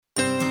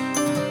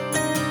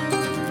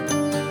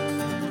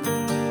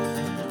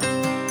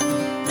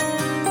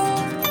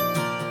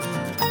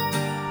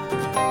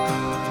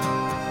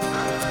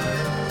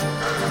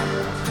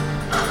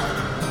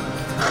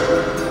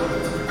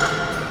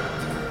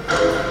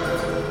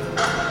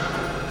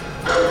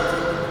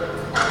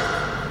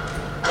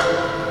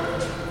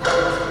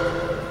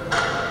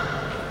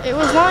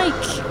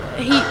like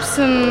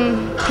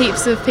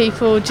heaps of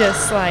people,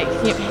 just like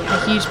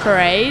a huge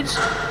parade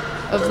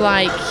of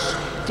like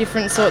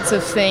different sorts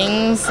of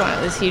things, like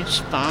this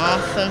huge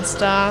bath and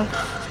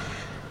stuff.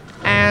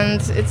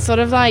 And it's sort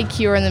of like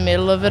you're in the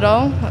middle of it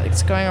all, like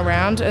it's going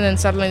around, and then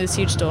suddenly this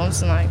huge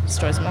storms and like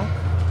destroys them all.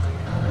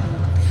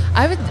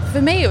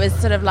 For me, it was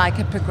sort of like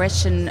a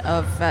progression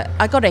of.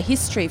 I got a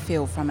history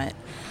feel from it.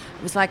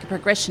 It was like a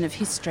progression of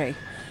history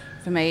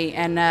for me,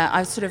 and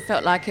I sort of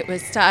felt like it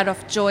was started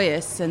off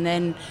joyous, and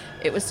then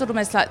it was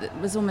almost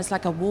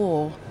like a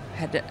war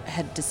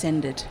had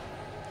descended.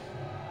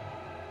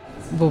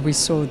 Well, we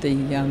saw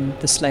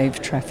the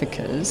slave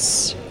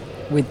traffickers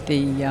with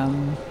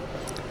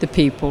the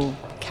people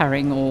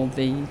carrying all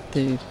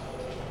the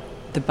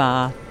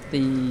bath,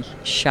 the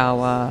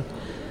shower.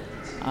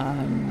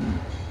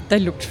 They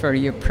looked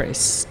very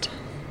oppressed,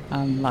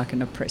 like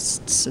an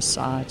oppressed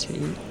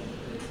society.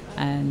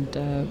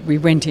 And we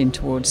went in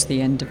towards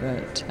the end of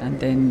it, and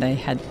then they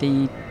had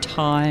the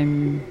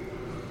time,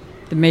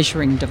 the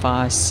measuring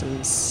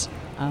devices.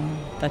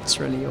 That's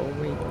really all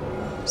we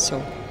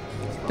saw.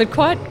 But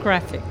quite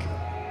graphic.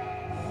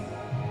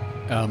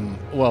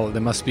 Well,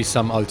 there must be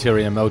some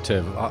ulterior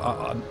motive.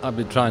 I've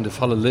been trying to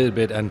follow a little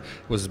bit, and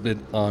was a bit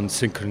on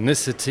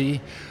synchronicity,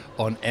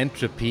 on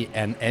entropy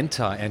and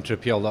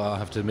anti-entropy, although I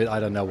have to admit I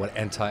don't know what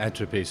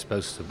anti-entropy is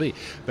supposed to be.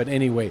 But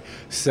anyway,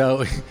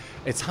 so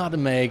it's hard to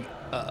make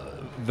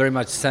very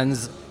much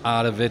sense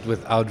out of it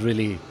without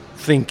really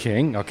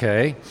thinking,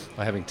 okay,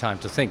 or having time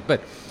to think.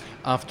 But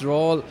after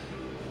all,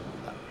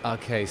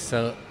 okay,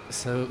 so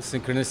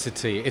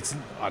synchronicity, it's,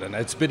 I don't know,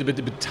 it's a bit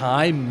of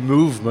time,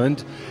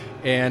 movement,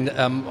 and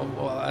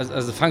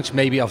as a function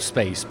maybe of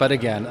space. But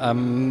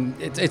again,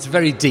 it's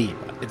very deep.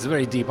 It's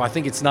very deep. I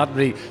think it's not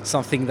really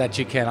something that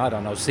you can, I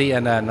don't know, see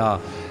and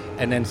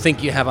then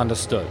think you have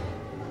understood.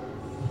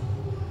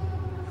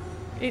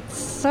 It's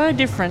so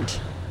different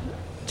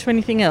to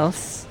anything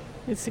else.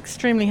 It's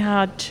extremely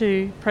hard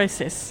to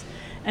process,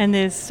 and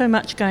there's so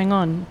much going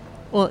on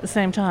all at the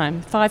same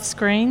time. 5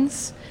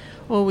 screens,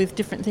 all with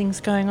different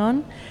things going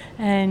on,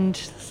 and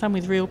some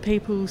with real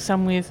people,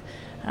 some with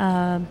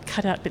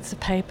cut out bits of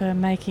paper,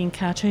 making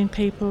cartoon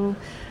people,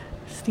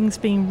 things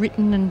being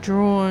written and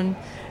drawn,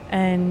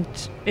 and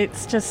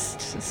it's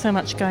just so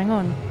much going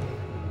on.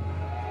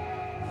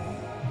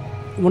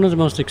 One of the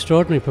most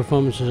extraordinary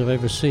performances I've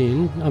ever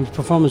seen. I'm a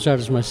performance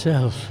artist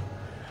myself,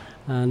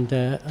 and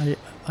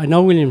I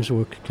know William's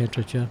work,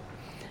 Kentridge, yeah,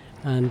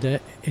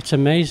 and it's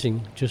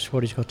amazing just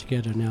what he's got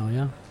together now,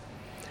 yeah.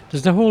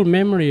 There's the whole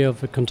memory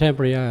of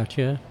contemporary art,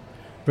 yeah,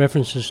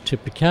 references to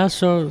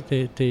Picasso,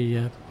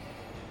 the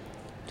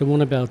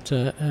one about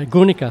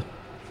Guernica,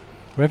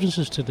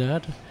 references to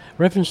that,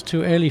 reference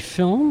to early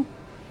film,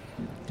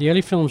 the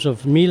early films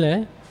of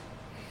Millet,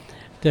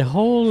 the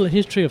whole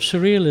history of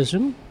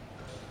surrealism,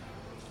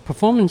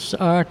 performance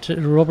art,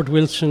 Robert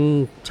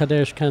Wilson,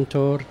 Tadeusz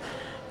Kantor,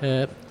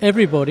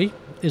 everybody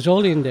is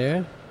all in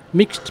there,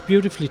 mixed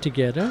beautifully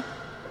together.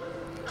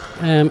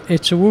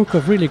 It's a work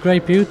of really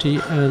great beauty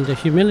and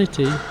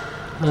humility,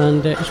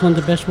 and it's one of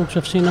the best works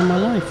I've seen in my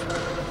life.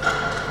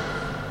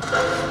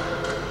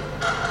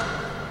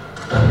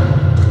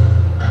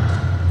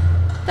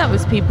 That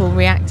was people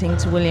reacting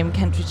to William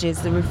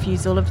Kentridge's The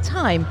Refusal of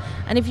Time.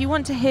 And if you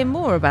want to hear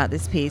more about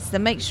this piece,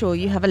 then make sure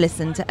you have a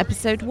listen to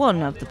episode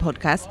 1 of the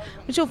podcast,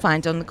 which you'll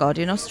find on the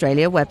Guardian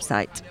Australia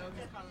website.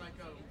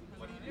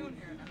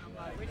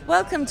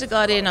 Welcome to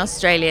Guardian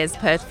Australia's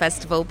Perth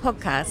Festival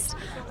podcast.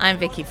 I'm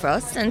Vicky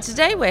Frost, and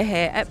today we're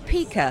here at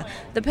PICA,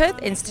 the Perth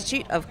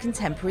Institute of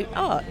Contemporary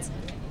Art.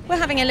 We're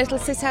having a little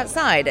sit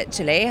outside,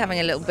 actually, having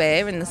a little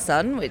beer in the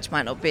sun, which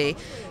might not be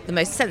the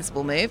most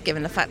sensible move,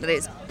 given the fact that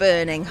it's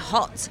burning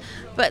hot.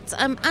 But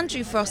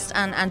Andrew Frost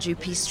and Andrew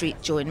P.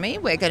 Street join me.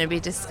 We're going to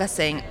be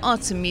discussing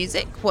art and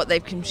music, what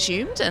they've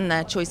consumed, and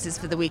their choices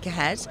for the week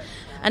ahead.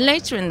 And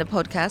later in the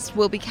podcast,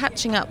 we'll be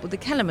catching up with the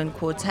Kelemen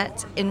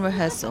Quartet in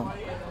rehearsal.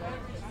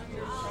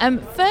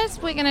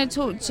 First, we're going to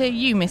talk to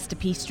you, Mr.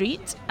 P.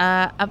 Street,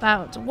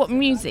 about what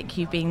music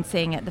you've been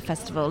seeing at the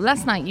festival.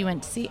 Last night you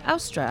went to see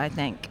Austra, I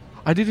think.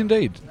 I did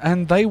indeed,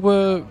 and they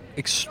were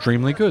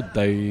extremely good.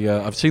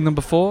 I've seen them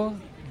before.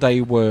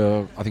 They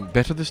were, I think,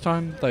 better this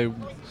time. They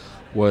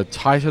were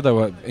tighter. They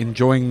were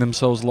enjoying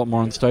themselves a lot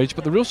more on stage.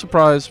 But the real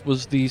surprise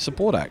was the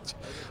support act,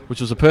 which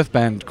was a Perth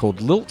band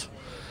called Lilt.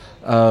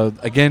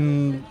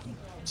 Again,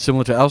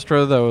 similar to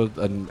Austra, they were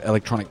an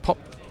electronic pop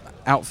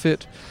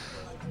outfit,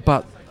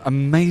 but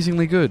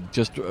amazingly good.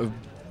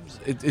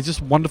 It's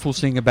just wonderful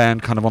seeing a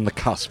band kind of on the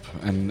cusp,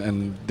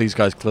 and these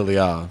guys clearly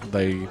are.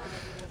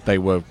 They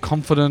were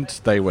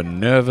confident, they were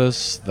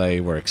nervous,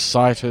 they were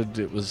excited.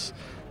 It was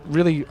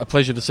really a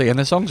pleasure to see, and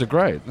their songs are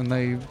great, and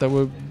they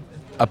were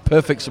a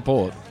perfect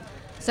support.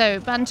 So,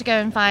 band to go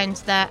and find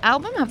their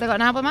album. Have they got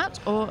an album out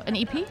or an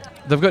EP?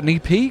 They've got an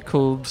EP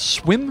called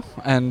Swim,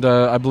 and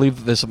I believe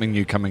that there's something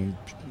new coming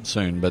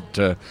soon, but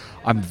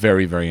I'm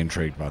very, very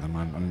intrigued by them.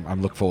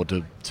 I'm looking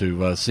forward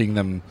to seeing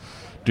them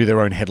do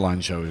their own headline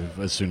show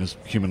as soon as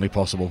humanly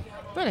possible.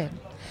 Brilliant.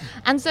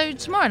 And so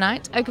tomorrow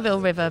night,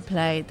 Oakville River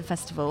play the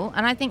festival,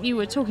 and I think you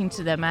were talking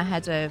to them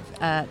ahead of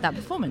that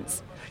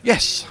performance.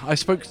 Yes, I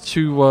spoke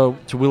to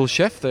Will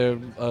Sheff, their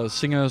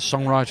singer,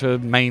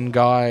 songwriter, main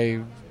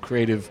guy,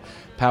 creative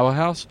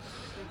powerhouse,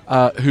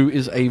 who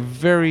is a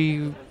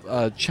very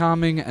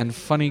charming and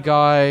funny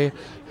guy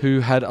who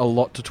had a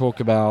lot to talk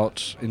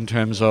about in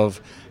terms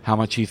of how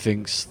much he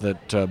thinks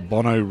that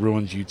Bono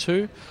ruined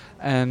U2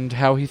 and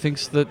how he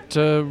thinks that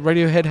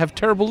Radiohead have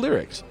terrible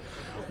lyrics,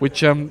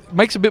 which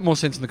makes a bit more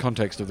sense in the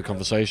context of the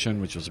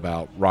conversation, which was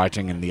about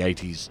writing in the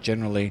 80s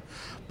generally.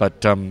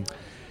 But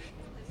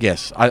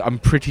yes, I'm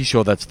pretty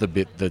sure that's the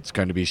bit that's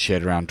going to be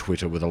shared around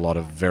Twitter with a lot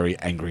of very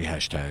angry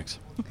hashtags.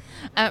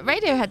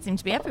 Radiohead seem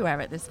to be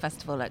everywhere at this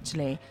festival,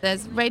 actually.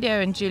 There's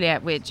Romeo and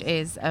Juliet, which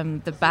is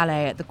the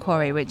ballet at the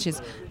Quarry, which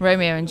is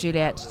Romeo and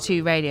Juliet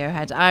to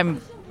Radiohead.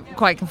 I'm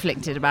quite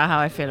conflicted about how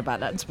I feel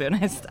about that, to be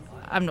honest.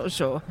 I'm not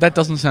sure. That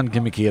doesn't sound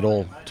gimmicky at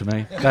all to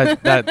me.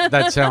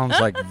 That sounds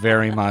like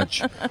very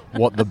much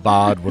what the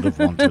bard would have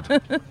wanted.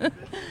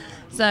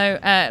 So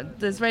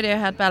there's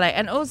Radiohead ballet,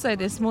 and also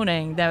this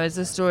morning there was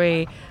a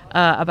story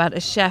about a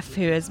chef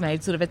who has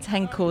made sort of a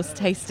 10-course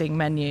tasting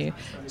menu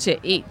to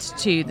eat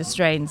to the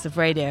strains of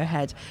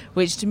Radiohead,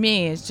 which to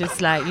me is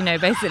just like,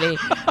 basically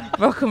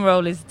rock and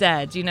roll is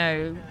dead.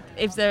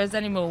 If there is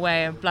any more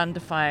way of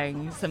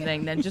blandifying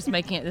something than just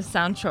making it the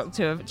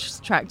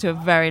soundtrack to a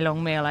very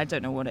long meal, I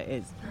don't know what it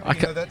is.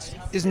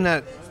 Isn't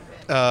that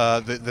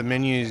the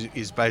menu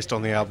is based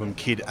on the album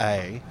Kid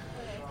A?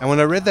 And when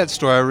I read that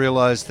story, I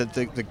realised that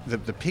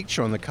the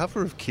picture on the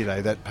cover of Kid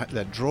A,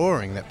 that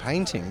drawing, that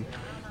painting,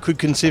 could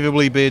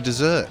conceivably be a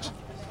dessert.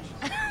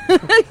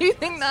 You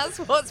think that's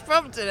what's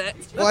prompted it?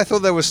 Well, I thought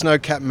they were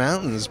snow-capped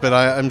mountains, but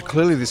I'm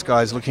clearly this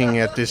guy's looking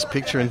at this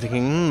picture and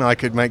thinking, I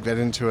could make that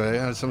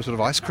into some sort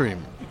of ice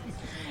cream.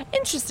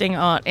 Interesting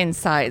art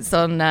insights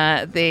on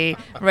the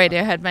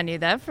Radiohead menu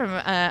there from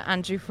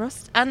Andrew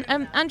Frost. And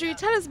Andrew,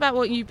 tell us about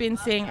what you've been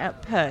seeing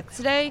at Perth.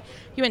 Today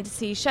you went to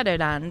see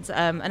Shadowland,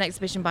 an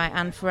exhibition by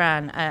Anne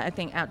Ferran, I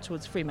think out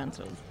towards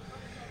Fremantle.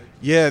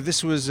 Yeah,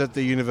 this was at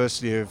the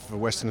University of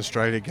Western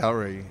Australia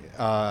Gallery,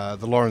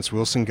 the Lawrence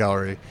Wilson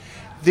Gallery.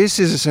 This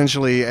is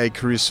essentially a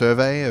career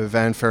survey of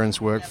Anne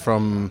Ferran's work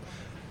from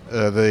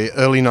the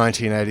early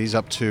 1980s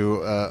up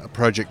to a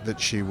project that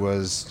she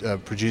was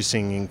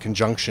producing in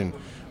conjunction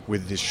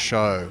with this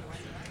show.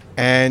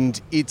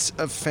 And it's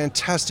a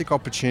fantastic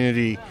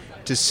opportunity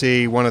to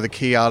see one of the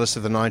key artists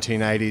of the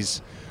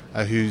 1980s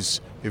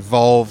who's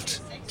evolved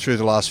through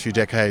the last few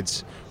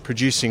decades,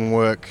 producing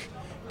work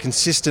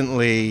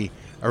consistently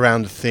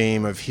around the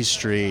theme of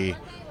history,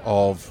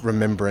 of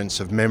remembrance,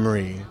 of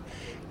memory,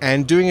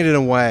 and doing it in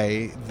a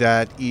way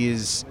that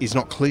is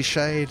not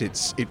cliched,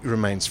 it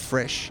remains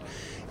fresh.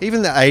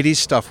 Even the 80s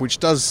stuff, which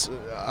does,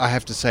 I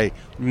have to say,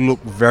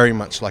 look very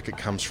much like it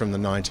comes from the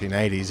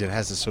 1980s. It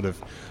has a sort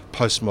of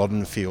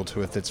postmodern feel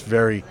to it that's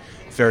very,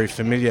 very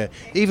familiar.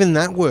 Even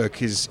that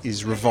work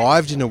is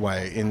revived in a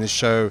way in the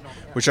show,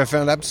 which I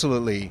found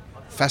absolutely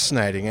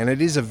fascinating. And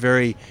it is a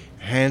very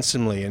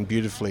handsomely and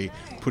beautifully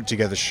put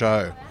together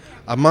show.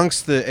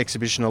 Amongst the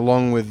exhibition,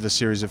 along with the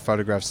series of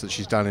photographs that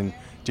she's done in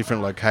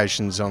different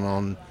locations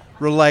on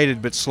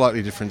related but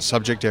slightly different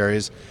subject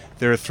areas,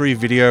 there are 3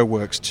 video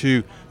works,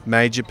 2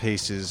 major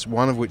pieces,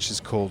 one of which is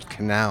called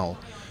Canal,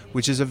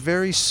 which is a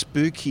very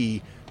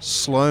spooky,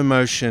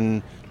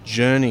 slow-motion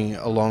journey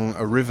along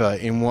a river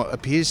in what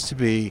appears to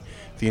be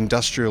the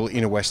industrial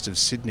inner west of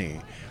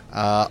Sydney.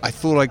 I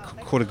thought I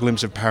caught a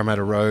glimpse of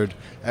Parramatta Road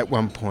at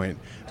one point,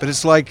 but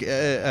it's like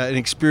an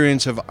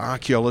experience of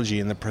archaeology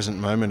in the present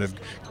moment, of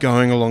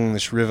going along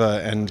this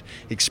river and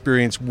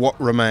experience what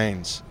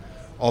remains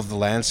of the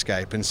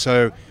landscape. And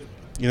so,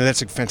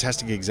 that's a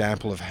fantastic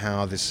example of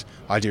how this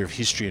idea of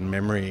history and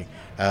memory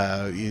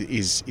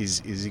is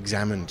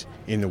examined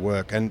in the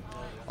work. And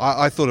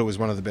I thought it was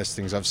one of the best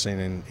things I've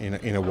seen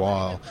in a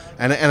while,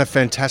 and a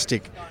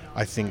fantastic,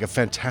 I think, a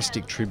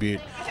fantastic tribute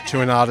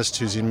to an artist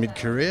who's in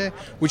mid-career,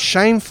 which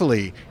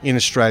shamefully in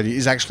Australia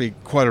is actually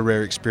quite a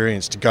rare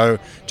experience, to go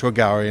to a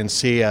gallery and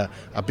see a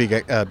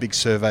big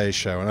survey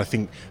show. And I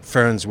think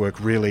Ferran's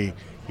work really,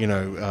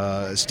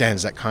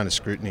 stands that kind of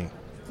scrutiny.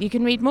 You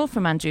can read more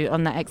from Andrew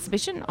on that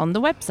exhibition on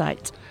the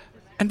website.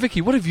 And Vicky,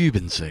 what have you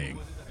been seeing?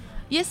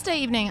 Yesterday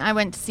evening I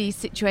went to see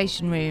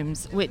Situation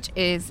Rooms, which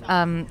is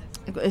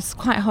it's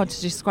quite hard to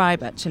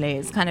describe actually.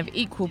 It's kind of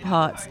equal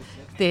parts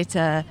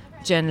theatre,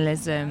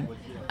 journalism,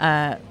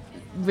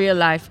 real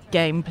life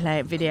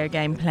gameplay, video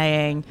game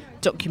playing,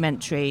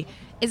 documentary.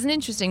 It's an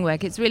interesting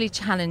work. It's really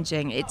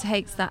challenging. It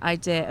takes that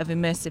idea of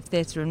immersive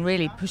theatre and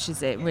really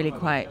pushes it really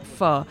quite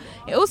far.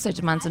 It also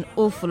demands an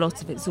awful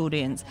lot of its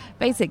audience.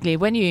 Basically,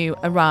 when you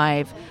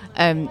arrive,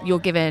 you're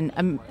given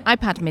an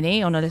iPad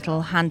mini on a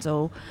little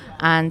handle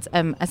and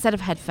a set of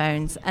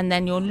headphones, and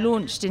then you're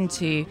launched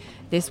into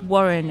this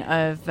warren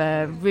of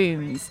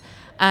rooms.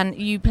 and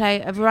you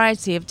play a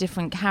variety of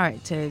different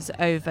characters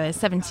over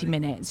 70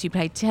 minutes. You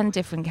play 10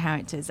 different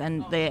characters,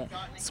 and the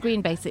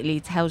screen basically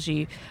tells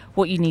you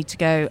what you need to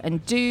go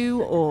and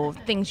do, or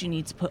things you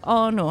need to put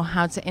on, or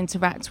how to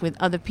interact with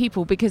other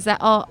people, because there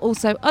are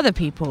also other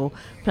people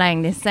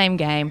playing this same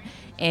game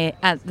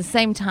at the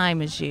same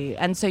time as you,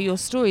 and so your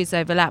stories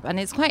overlap. And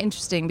it's quite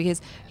interesting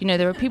because, you know,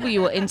 there are people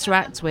you will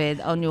interact with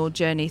on your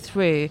journey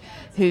through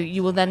who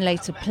you will then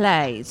later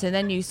play, so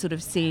then you sort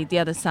of see the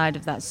other side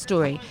of that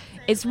story.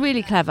 It's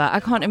really clever. I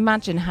can't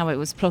imagine how it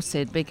was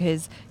plotted,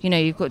 because, you know,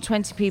 you've got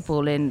 20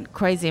 people in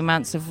crazy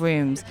amounts of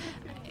rooms.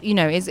 You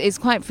know, it's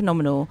quite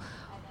phenomenal.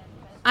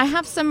 I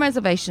have some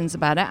reservations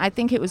about it. I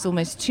think it was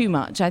almost too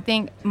much. I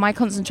think my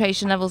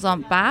concentration levels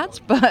aren't bad,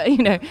 but, you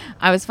know,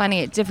 I was finding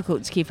it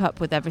difficult to keep up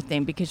with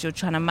everything, because you're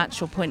trying to match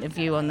your point of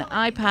view on the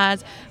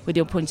iPad with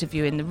your point of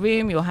view in the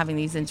room. You're having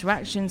these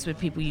interactions with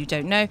people you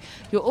don't know.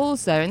 You're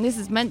also, and this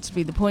is meant to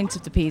be the point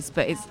of the piece,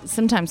 but it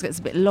sometimes gets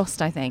a bit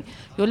lost, I think.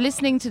 You're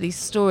listening to these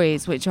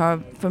stories which are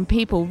from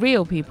people,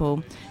 real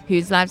people,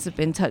 whose lives have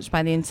been touched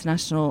by the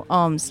international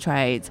arms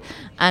trade.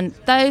 And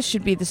those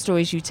should be the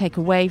stories you take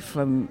away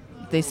from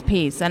this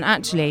piece, and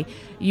actually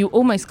you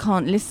almost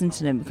can't listen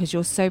to them because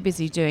you're so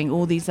busy doing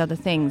all these other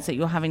things that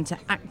you're having to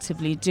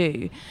actively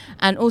do.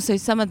 And also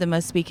some of them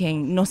are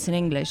speaking not in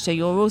English, so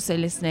you're also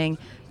listening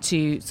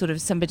to sort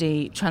of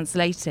somebody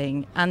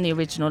translating and the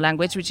original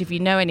language, which, if you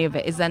know any of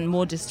it, is then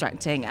more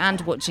distracting, and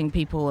watching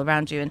people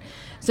around you. And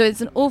so it's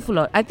an awful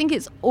lot. I think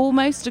it's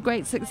almost a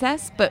great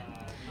success, but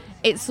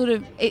it's sort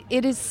of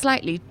it is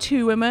slightly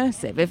too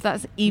immersive, if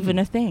that's even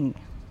a thing.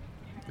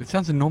 It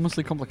sounds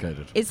enormously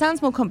complicated. It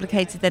sounds more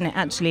complicated than it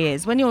actually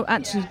is. When you're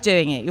actually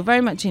doing it, you're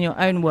very much in your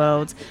own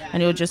world,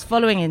 and you're just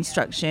following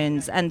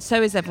instructions, and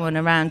so is everyone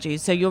around you.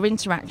 So your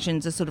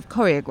interactions are sort of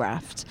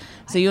choreographed,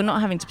 so you're not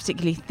having to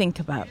particularly think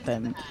about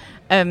them.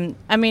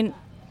 I mean,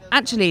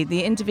 actually,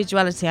 the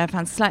individuality I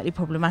found slightly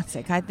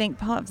problematic. I think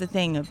part of the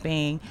thing of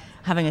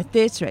having a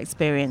theatre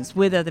experience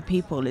with other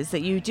people is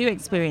that you do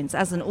experience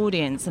as an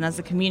audience and as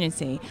a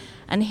community.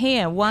 And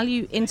here, while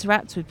you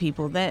interact with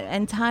people, they're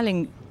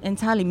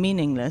entirely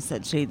meaningless,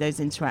 actually, those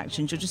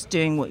interactions. You're just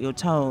doing what you're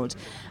told.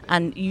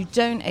 And you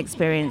don't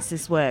experience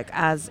this work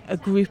as a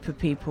group of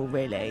people,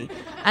 really.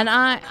 And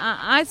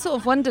I sort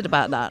of wondered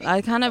about that.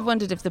 I kind of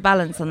wondered if the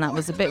balance on that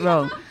was a bit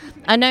wrong.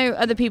 I know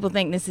other people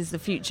think this is the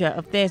future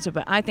of theatre,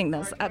 but I think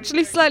that's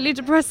actually slightly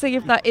depressing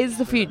if that is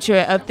the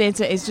future of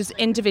theatre, is just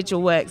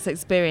individual works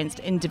experienced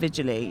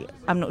individually.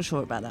 I'm not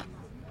sure about that.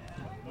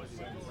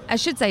 I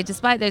should say,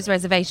 despite those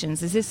reservations,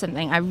 this is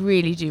something I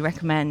really do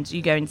recommend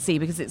you go and see,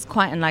 because it's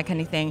quite unlike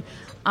anything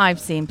I've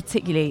seen,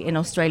 particularly in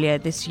Australia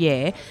this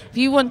year. If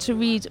you want to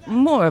read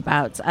more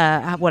about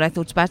what I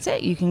thought about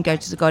it, you can go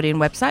to the Guardian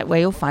website, where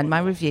you'll find my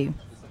review.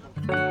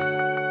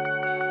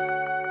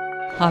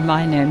 Hi,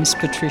 my name's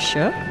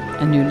Patricia,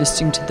 and you're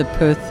listening to the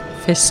Perth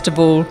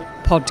Festival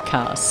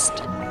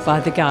podcast by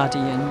The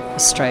Guardian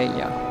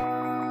Australia.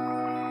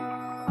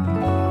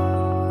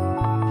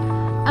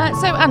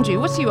 So, Andrew,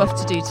 what are you off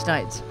to do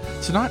tonight?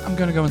 Tonight I'm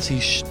going to go and see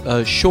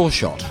Sure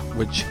Shot,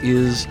 which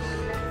is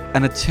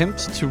an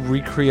attempt to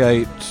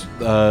recreate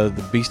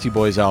the Beastie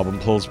Boys album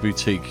Paul's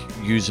Boutique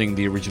using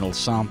the original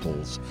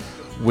samples,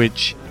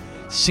 which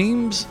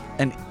seems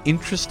an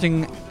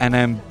interesting and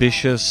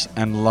ambitious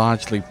and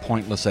largely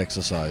pointless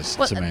exercise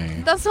to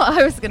me. That's what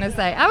I was going to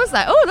say. I was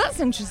like, oh, that's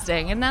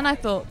interesting. And then I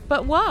thought,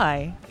 but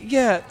why?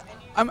 Yeah,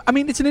 I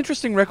mean, it's an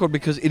interesting record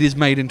because it is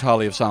made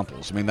entirely of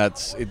samples. I mean,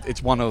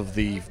 it's one of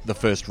the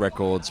first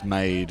records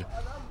made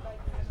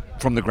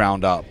from the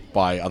ground up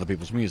by other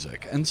people's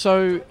music. And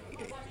so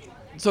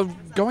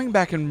going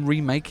back and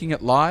remaking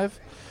it live,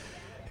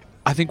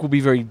 I think will be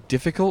very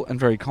difficult and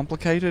very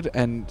complicated.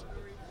 And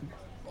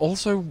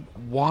also,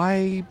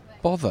 why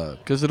bother?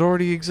 Because it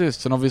already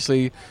exists. And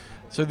obviously,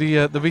 so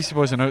the Beastie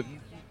Boys are no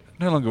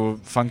longer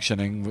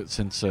functioning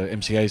since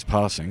MCA's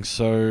passing.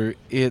 So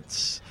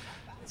it's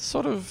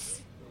sort of,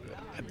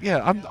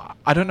 yeah,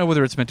 I don't know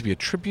whether it's meant to be a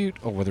tribute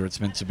or whether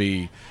it's meant to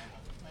be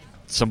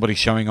somebody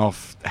showing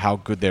off how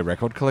good their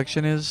record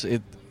collection is.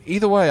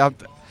 Either way,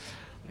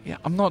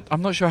 I'm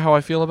not sure how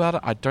I feel about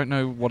it. I don't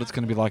know what it's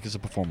going to be like as a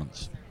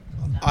performance.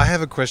 I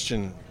have a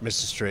question,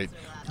 Mr. Street.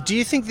 Do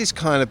you think this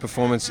kind of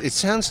performance, it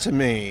sounds to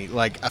me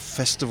like a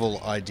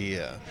festival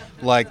idea,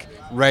 like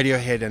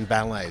Radiohead and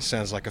ballet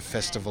sounds like a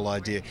festival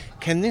idea.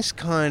 Can this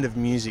kind of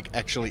music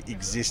actually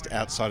exist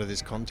outside of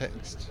this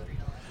context?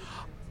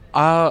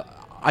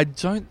 I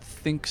don't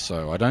think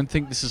so. I don't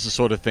think this is the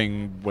sort of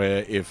thing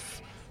where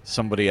if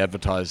somebody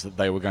advertised that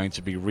they were going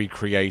to be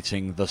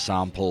recreating the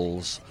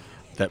samples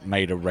that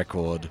made a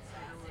record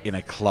in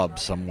a club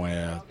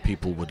somewhere,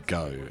 people would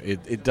go.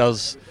 It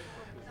does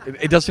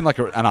seem like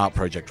an art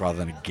project rather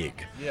than a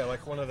gig. Yeah,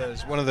 like one of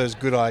those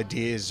good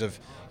ideas of,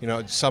 you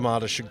know, some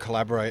artists should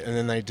collaborate, and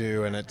then they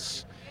do, and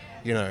it's,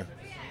 you know,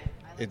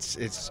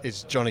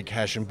 it's Johnny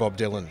Cash and Bob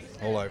Dylan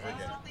all over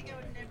again.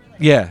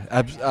 Yeah,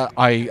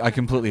 I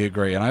completely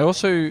agree. And I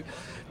also,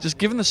 just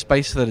given the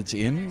space that it's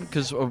in,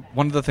 because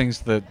one of the things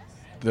that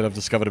that I've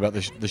discovered about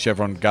the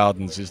Chevron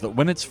Gardens is that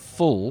when it's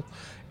full,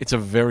 it's a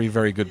very,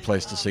 very good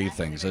place to see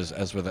things,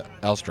 as with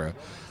Alstra.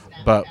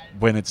 But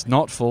when it's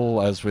not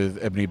full, as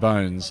with Ebony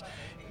Bones,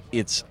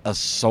 it's a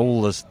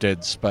soulless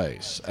dead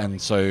space.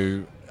 And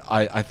so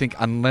I think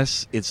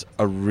unless it's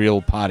a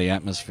real party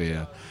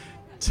atmosphere,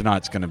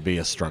 tonight's going to be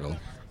a struggle.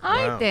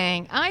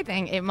 I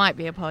think it might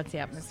be a party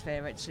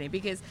atmosphere, actually,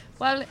 because,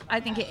 well, I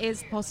think it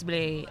is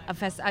possibly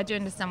a I do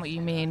understand what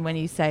you mean when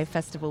you say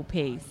festival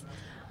piece.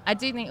 I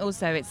do think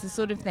also it's the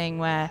sort of thing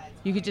where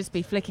you could just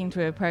be flicking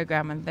through a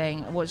program and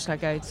think, what should I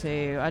go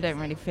to? I don't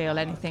really feel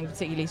anything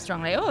particularly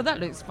strongly. Oh, that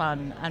looks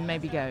fun, and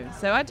maybe go.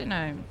 So I don't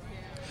know.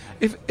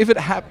 If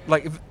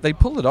they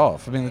pull it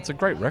off, I mean, it's a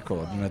great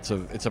record, and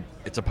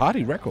it's a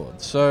party record.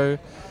 So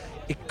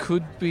it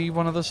could be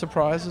one of the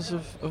surprises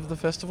of the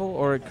festival,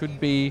 or it could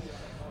be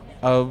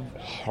a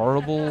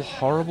horrible,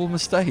 horrible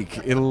mistake.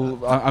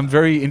 I'm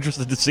very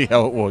interested to see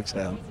how it works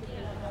out.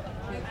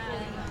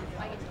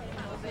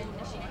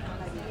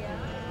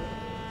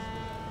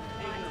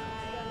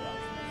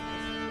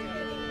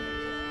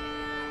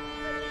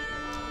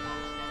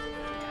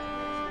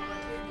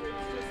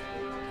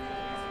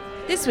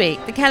 This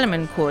week, the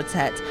Kelemen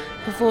Quartet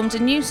performed a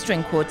new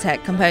string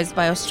quartet composed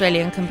by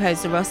Australian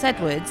composer Ross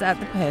Edwards at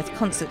the Perth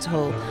Concert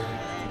Hall.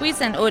 We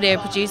sent audio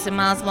producer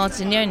Miles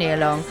Martignoni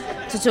along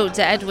to talk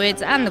to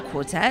Edwards and the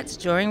quartet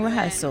during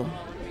rehearsal.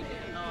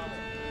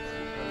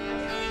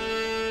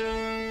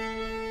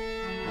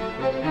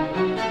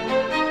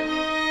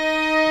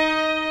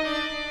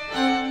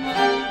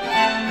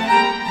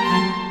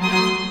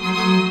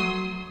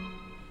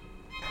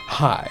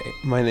 Hi,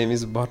 my name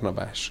is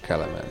Barnabas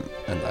Kelemen,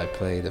 and I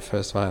play the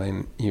first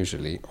violin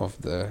usually of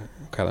the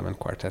Kelemen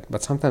Quartet,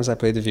 but sometimes I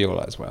play the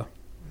viola as well.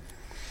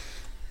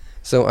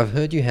 So I've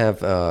heard you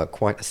have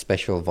quite a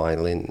special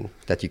violin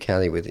that you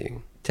carry with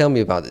you. Tell me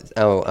about it.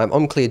 Oh, I'm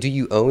unclear. Do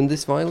you own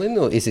this violin,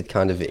 or is it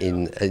kind of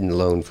in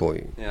loan for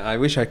you? Yeah, I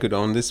wish I could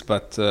own this,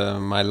 but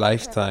my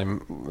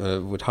lifetime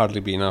would hardly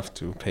be enough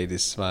to pay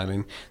this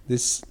violin.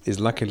 This is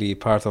luckily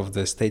part of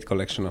the state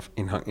collection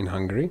in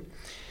Hungary.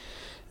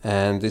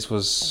 And this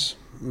was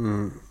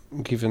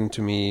given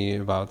to me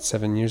about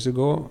 7 years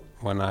ago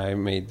when I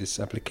made this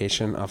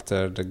application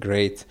after the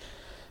great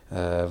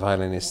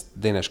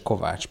violinist Dénes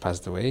Kovács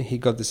passed away. He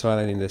got this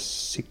violin in the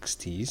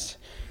 60s.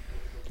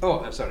 Oh,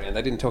 I'm sorry, and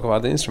I didn't talk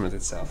about the instrument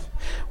itself,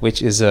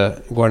 which is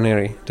a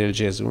Guarneri del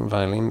Gesù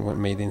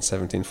violin made in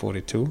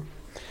 1742.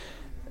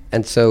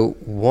 And so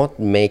what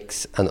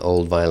makes an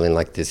old violin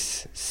like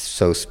this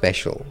so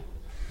special?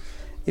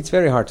 It's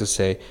very hard to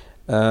say,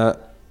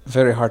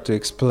 very hard to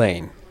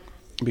explain.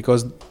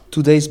 Because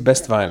today's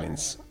best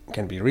violins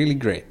can be really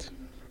great.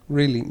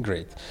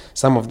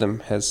 Some of them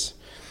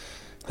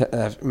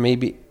have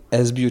maybe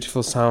as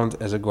beautiful sound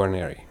as a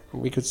Guarneri,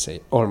 we could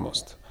say,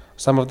 almost.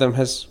 Some of them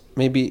has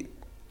maybe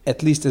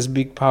at least as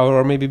big power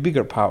or maybe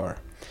bigger power.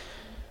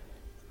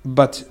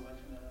 But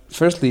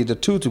firstly, the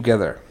two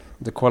together,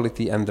 the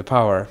quality and the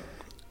power,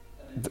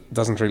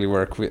 doesn't really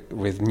work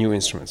with new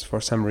instruments for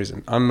some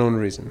reason, unknown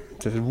reason.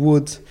 The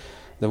wood,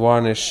 the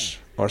varnish,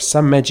 or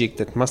some magic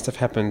that must have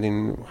happened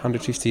in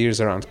 150 years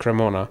around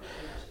Cremona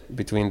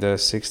between the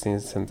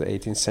 16th and the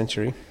 18th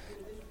century.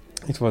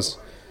 It was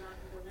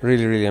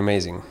really, really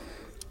amazing.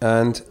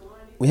 And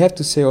we have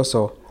to say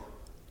also,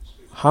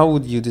 how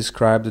would you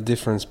describe the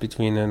difference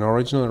between an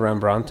original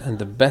Rembrandt and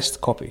the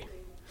best copy?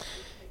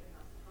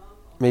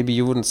 Maybe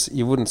you wouldn't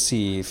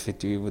see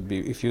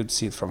if you'd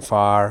see it from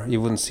far. You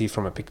wouldn't see it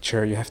from a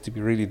picture. You have to be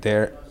really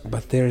there.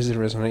 But there is a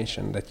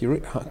resonation that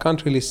you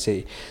can't really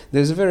say.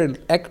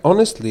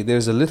 Honestly,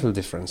 there's a little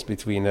difference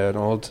between an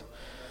old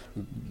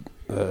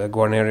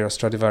Guarneri or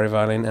Stradivari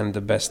violin and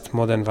the best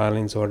modern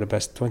violins or the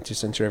best 20th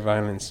century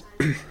violins.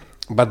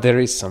 But there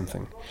is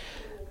something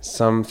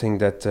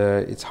that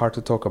it's hard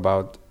to talk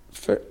about.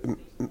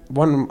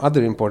 One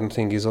other important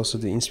thing is also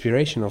the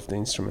inspiration of the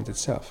instrument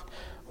itself.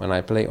 When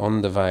I play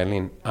on the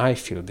violin, I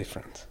feel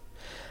different.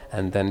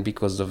 And then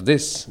because of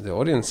this, the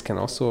audience can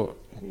also,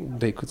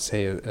 they could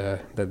say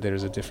that there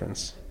is a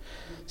difference.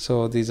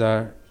 So these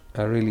are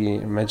really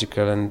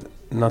magical and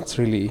not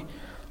really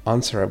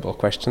answerable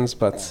questions,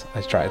 but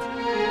I tried.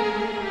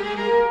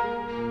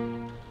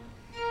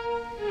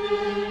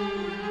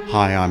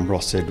 Hi, I'm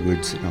Ross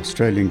Edwards, an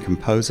Australian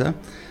composer,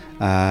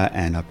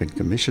 and I've been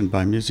commissioned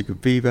by Musica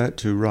Viva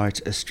to write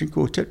a string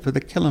quartet for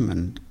the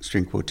Kelemen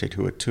String Quartet,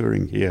 who are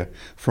touring here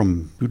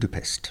from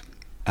Budapest.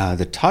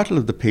 The title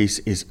of the piece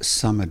is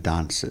Summer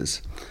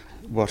Dances.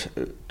 What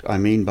I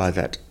mean by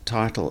that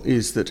title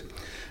is that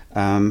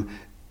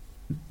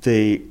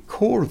the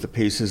core of the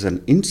piece is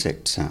an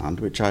insect sound,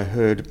 which I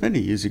heard many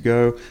years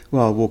ago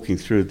while walking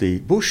through the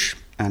bush,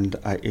 and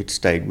it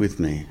stayed with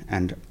me,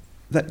 and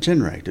that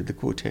generated the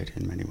quartet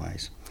in many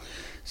ways.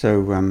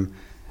 So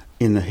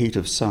in the heat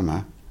of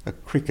summer, a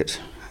cricket,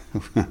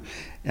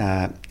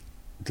 the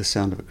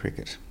sound of a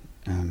cricket,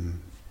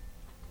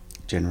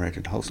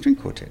 generated a whole string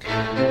quartet.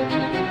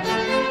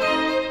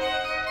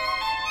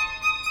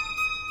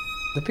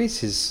 The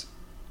piece is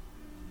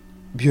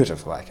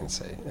beautiful, I can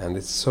say, and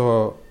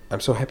I'm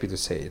so happy to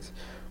say it.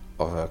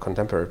 of a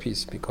contemporary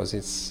piece, because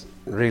it's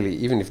really,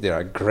 even if there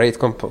are great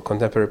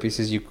contemporary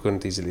pieces, you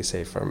couldn't easily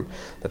say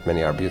that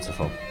many are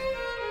beautiful.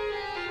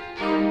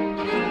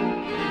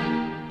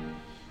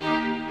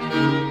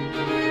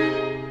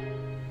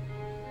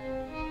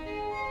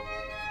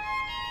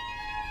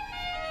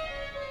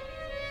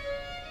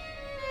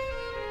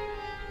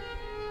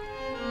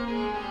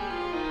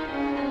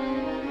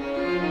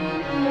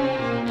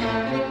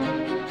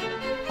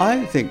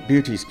 I think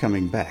beauty's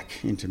coming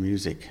back into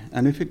music,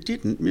 and if it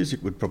didn't,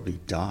 music would probably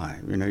die.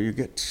 You know, you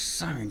get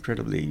so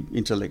incredibly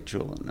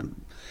intellectual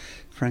and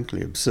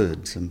frankly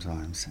absurd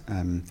sometimes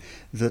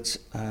that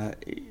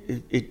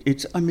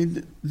it's. I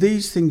mean,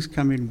 these things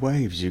come in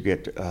waves. You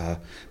get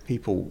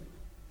people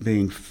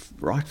being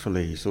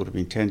rightfully sort of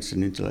intense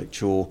and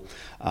intellectual,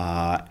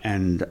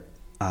 and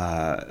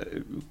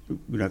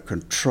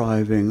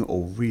contriving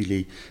or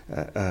really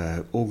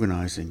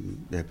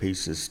organising their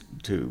pieces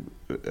to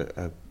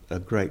a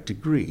great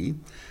degree,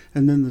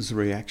 and then there's a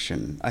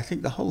reaction. I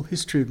think the whole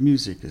history of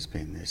music has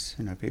been this.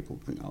 You know, people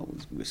think, oh,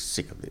 we're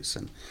sick of this,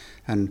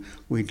 and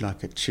we'd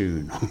like a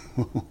tune.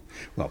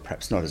 Well,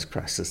 perhaps not as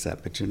crass as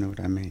that, but you know what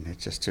I mean.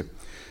 It's just to,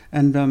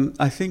 and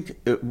I think,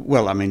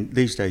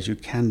 these days you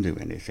can do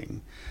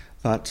anything,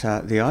 but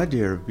the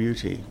idea of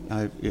beauty,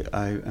 I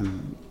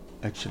am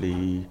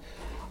actually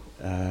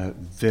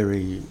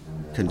very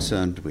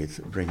concerned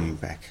with bringing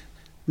back,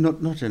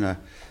 not in a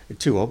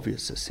too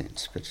obvious a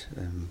sense, but.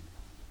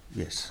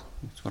 Yes,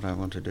 that's what I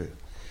want to do.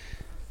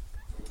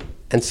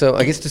 And so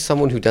I guess to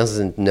someone who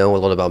doesn't know a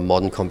lot about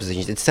modern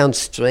compositions, it sounds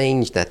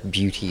strange that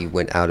beauty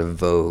went out of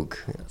vogue.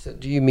 So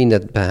do you mean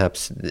that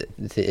perhaps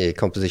the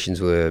compositions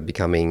were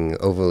becoming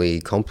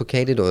overly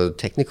complicated or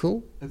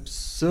technical?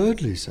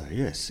 Absurdly so,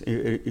 yes.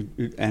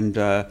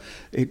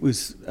 It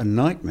was a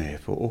nightmare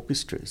for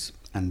orchestras.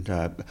 And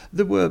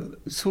there were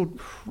sort of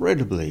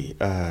incredibly,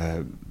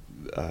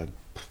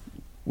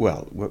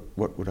 what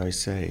would I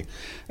say?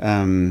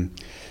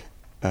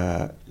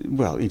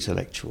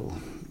 Intellectual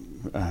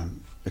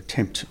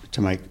attempt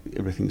to make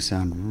everything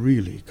sound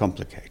really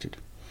complicated.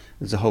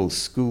 There's a whole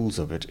schools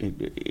of it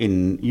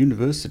in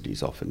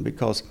universities often,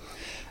 because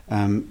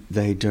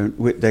they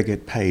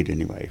get paid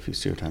anyway, if you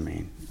see what I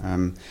mean,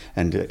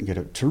 and get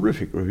a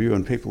terrific review,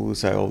 and people will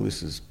say, oh,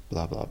 this is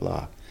blah blah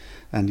blah,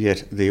 and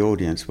yet the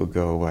audience will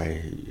go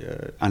away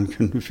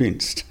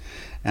unconvinced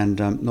and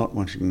not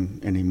wanting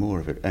any more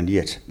of it. And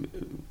yet,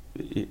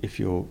 if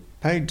you're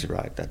paid to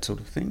write that sort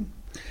of thing,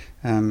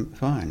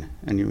 fine,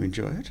 and you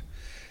enjoy it.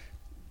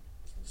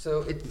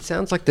 So it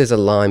sounds like there's a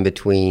line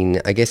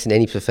between, I guess in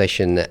any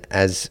profession,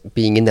 as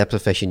being in that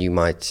profession you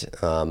might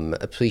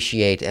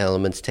appreciate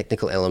elements,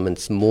 technical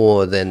elements,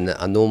 more than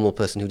a normal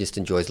person who just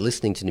enjoys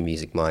listening to the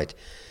music might.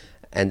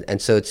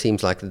 And so it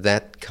seems like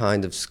that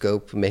kind of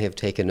scope may have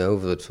taken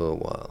over it for a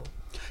while.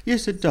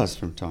 Yes, it does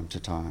from time to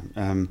time,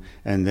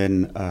 and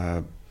then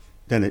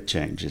it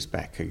changes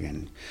back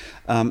again.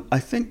 I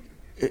think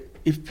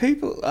if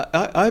people,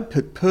 I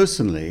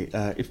personally,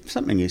 if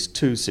something is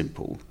too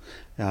simple,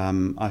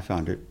 I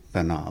find it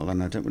banal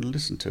and I don't want to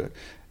listen to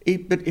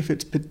it. But if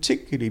it's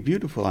particularly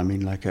beautiful, I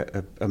mean like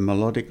a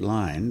melodic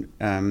line,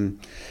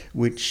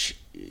 which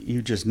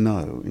you just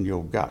know in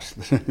your gut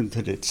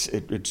that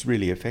it's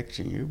really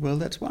affecting you, well,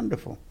 that's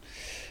wonderful.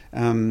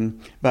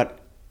 But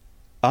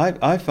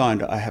I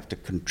find I have to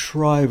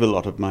contrive a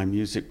lot of my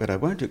music, but I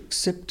won't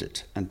accept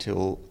it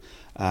until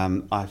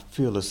I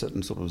feel a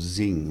certain sort of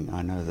zing.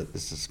 I know that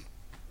this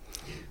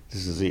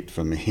is it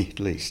for me, at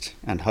least,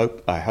 and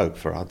I hope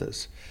for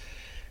others.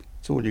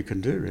 It's all you can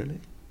do, really.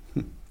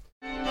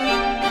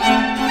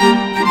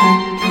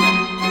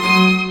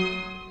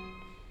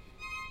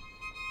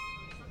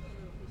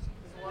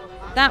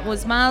 That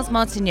was Miles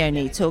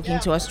Martignoni talking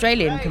to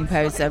Australian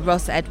composer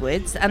Ross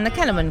Edwards and the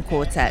Kelemen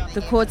Quartet.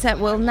 The quartet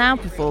will now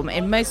perform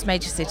in most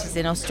major cities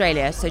in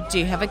Australia, so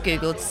do have a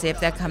Google to see if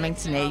they're coming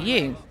to near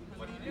you.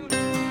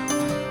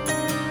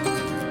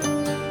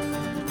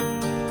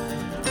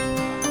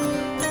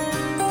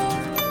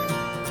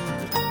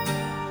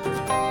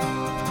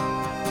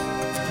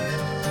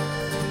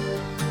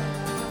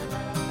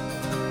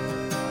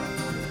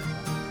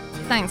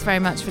 Thanks very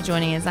much for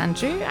joining us,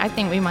 Andrew. I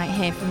think we might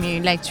hear from you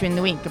later in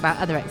the week about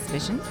other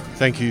exhibitions.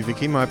 Thank you,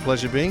 Vicky. My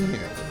pleasure being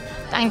here.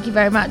 Thank you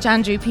very much,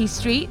 Andrew P.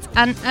 Street.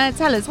 And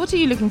tell us, what are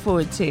you looking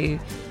forward to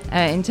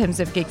in terms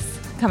of gigs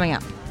coming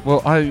up?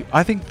 Well,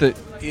 I think that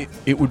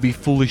it would be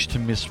foolish to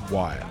miss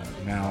Wire.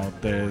 Now,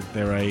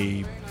 they're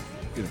a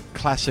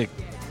classic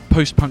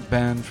post-punk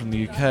band from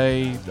the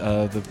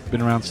UK. They've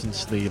been around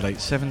since the late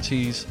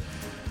 70s.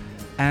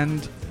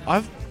 And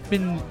I've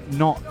been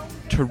not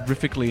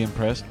terrifically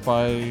impressed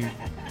by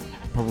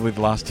probably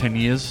the last 10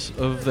 years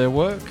of their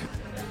work,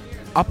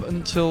 up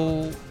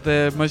until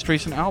their most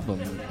recent album,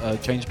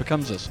 Change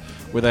Becomes Us,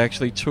 where they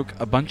actually took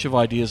a bunch of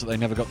ideas that they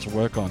never got to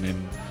work on in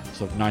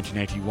sort of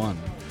 1981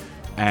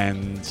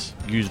 and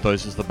used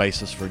those as the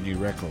basis for a new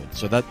record.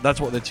 So that's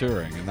what they're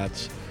touring, and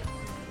that's,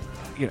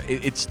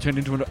 it's turned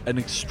into an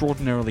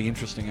extraordinarily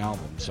interesting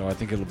album, so I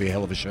think it'll be a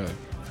hell of a show.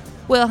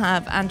 We'll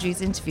have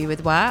Andrew's interview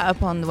with Wire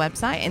up on the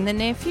website in the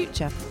near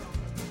future.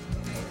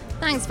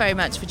 Thanks very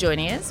much for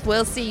joining us.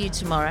 We'll see you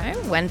tomorrow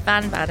when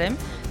Van Badham,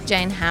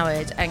 Jane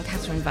Howard and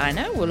Catherine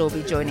Viner will all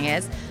be joining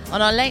us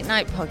on our late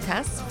night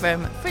podcast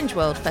from Fringe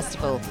World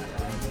Festival.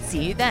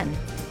 See you then.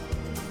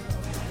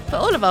 For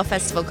all of our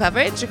festival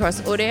coverage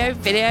across audio,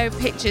 video,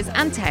 pictures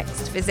and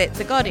text, visit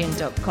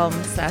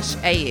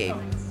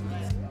theguardian.com/au.